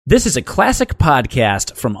This is a classic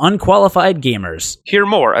podcast from Unqualified Gamers. Hear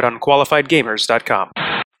more at unqualifiedgamers.com.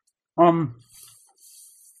 Oh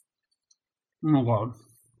my god.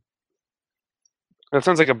 That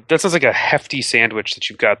sounds like a hefty sandwich that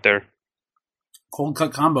you've got there. Cold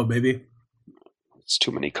cut combo, baby. It's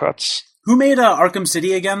too many cuts. Who made Arkham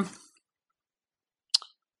City again?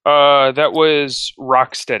 That was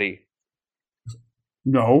Rocksteady.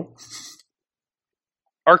 No.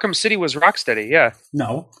 Arkham City was Rocksteady, yeah.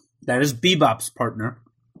 No. That is Bebop's partner.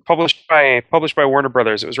 Published by Warner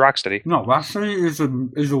Brothers. It was Rocksteady. No, Rocksteady is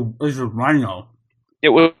a rhino. It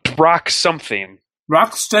was Rock something.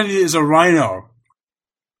 Rocksteady is a rhino.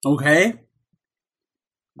 Okay?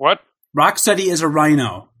 What? Rocksteady is a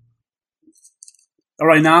rhino. A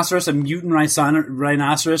rhinoceros, a mutant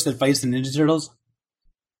rhinoceros that fights the Ninja Turtles.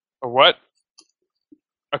 A what?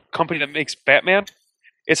 A company that makes Batman?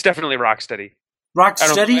 It's definitely Rocksteady.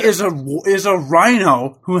 Rocksteady is a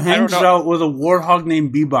rhino who hangs out with a warthog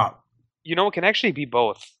named Bebop. You know, it can actually be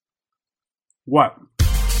both. What?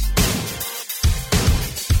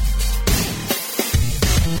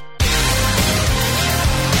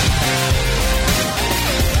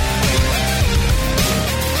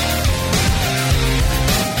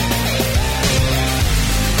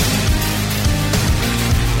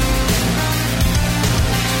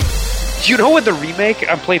 You know, in the remake,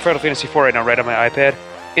 I'm playing Final Fantasy IV right now, right on my iPad.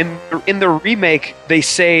 In the remake, they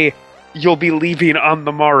say you'll be leaving on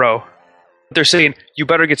the morrow. They're saying you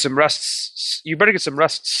better get some rest. You better get some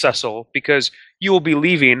rest, Cecil, because you will be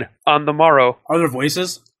leaving on the morrow. Are there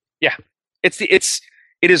voices? Yeah, it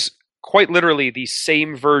is quite literally the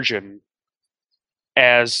same version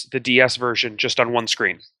as the DS version, just on one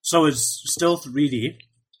screen. So it's still 3D.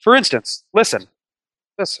 For instance, listen.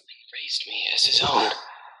 He raised me as his own.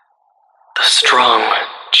 The strong,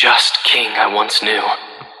 just king I once knew.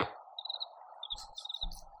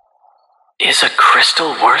 Is a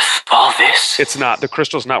crystal worth all this? It's not. The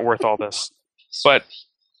crystal's not worth all this. But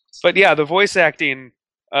yeah, the voice acting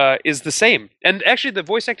is the same. And actually, the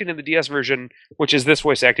voice acting in the DS version, which is this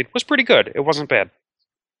voice acting, was pretty good. It wasn't bad.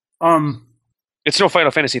 It's no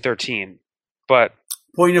Final Fantasy 13, but...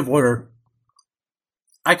 Point of order.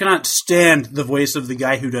 I cannot stand the voice of the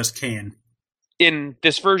guy who does Kain. In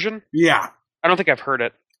this version? Yeah. I don't think I've heard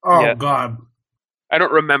it. Oh, yet. God. I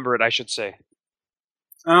don't remember it, I should say.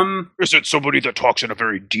 Is it somebody that talks in a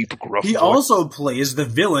very deep, gruff He voice? also plays the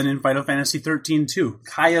villain in Final Fantasy 13 too,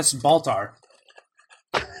 Caius Baltar.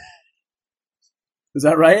 Is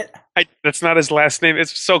that right? That's not his last name.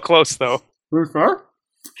 It's so close, though. For sure?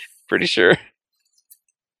 Pretty sure.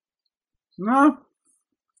 No.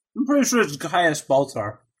 I'm pretty sure it's Caius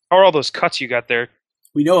Baltar. How are all those cuts you got there?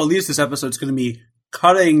 We know at least this episode's going to be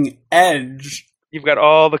cutting edge. You've got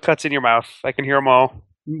all the cuts in your mouth. I can hear them all.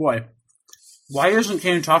 Boy. Why isn't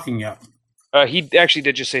Kain talking yet? He actually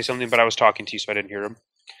did just say something, but I was talking to you, so I didn't hear him.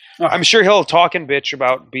 Oh. I'm sure he'll talk and bitch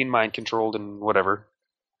about being mind-controlled and whatever.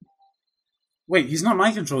 Wait, he's not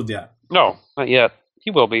mind-controlled yet. No, not yet.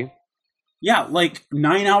 He will be. Yeah, like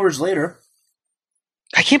 9 hours later.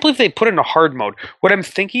 I can't believe they put it in a hard mode. What I'm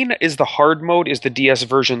thinking is the hard mode is the DS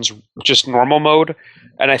version's just normal mode,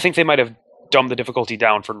 and I think they might have dumbed the difficulty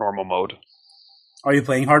down for normal mode. Are you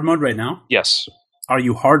playing hard mode right now? Yes. Are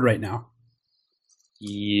you hard right now?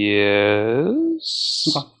 Yes.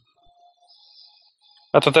 Okay.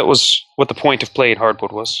 I thought that was what the point of playing hard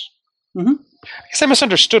mode was. Mm-hmm. I guess I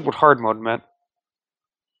misunderstood what hard mode meant.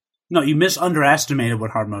 No, you underestimated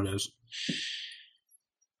what hard mode is.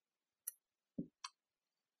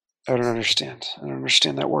 I don't understand. I don't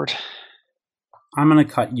understand that word. I'm going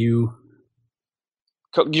to cut you.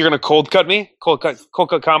 You're going to cold cut me? Cold cut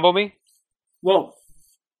combo me? Well,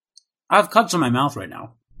 I have cuts in my mouth right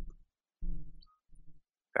now.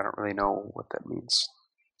 I don't really know what that means.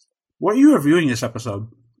 What are you reviewing this episode?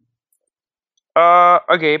 A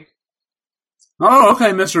game. Oh,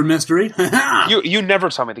 okay, Mr. Mystery. You never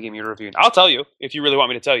tell me the game you're reviewing. I'll tell you if you really want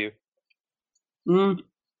me to tell you.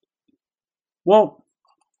 Well,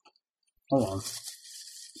 hold on.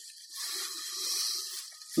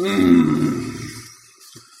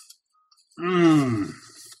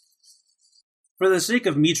 For the sake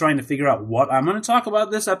of me trying to figure out what I'm going to talk about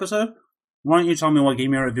this episode, why don't you tell me what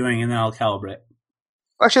game you're reviewing and then I'll calibrate.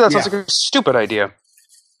 Actually, that sounds like a stupid idea.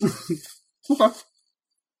 Okay.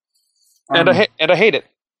 And I hate it.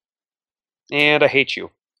 And I hate you.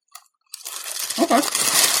 Okay.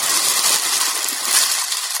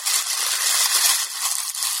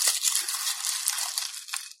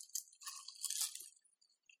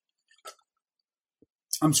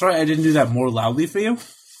 I'm sorry I didn't do that more loudly for you.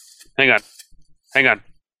 Hang on.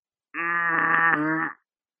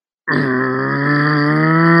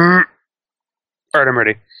 right, I'm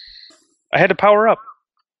ready. I had to power up.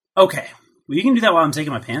 Okay. Well, you can do that while I'm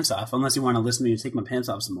taking my pants off, unless you want to listen to me take my pants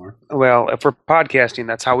off some more. Well, if we're podcasting,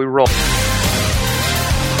 that's how we roll.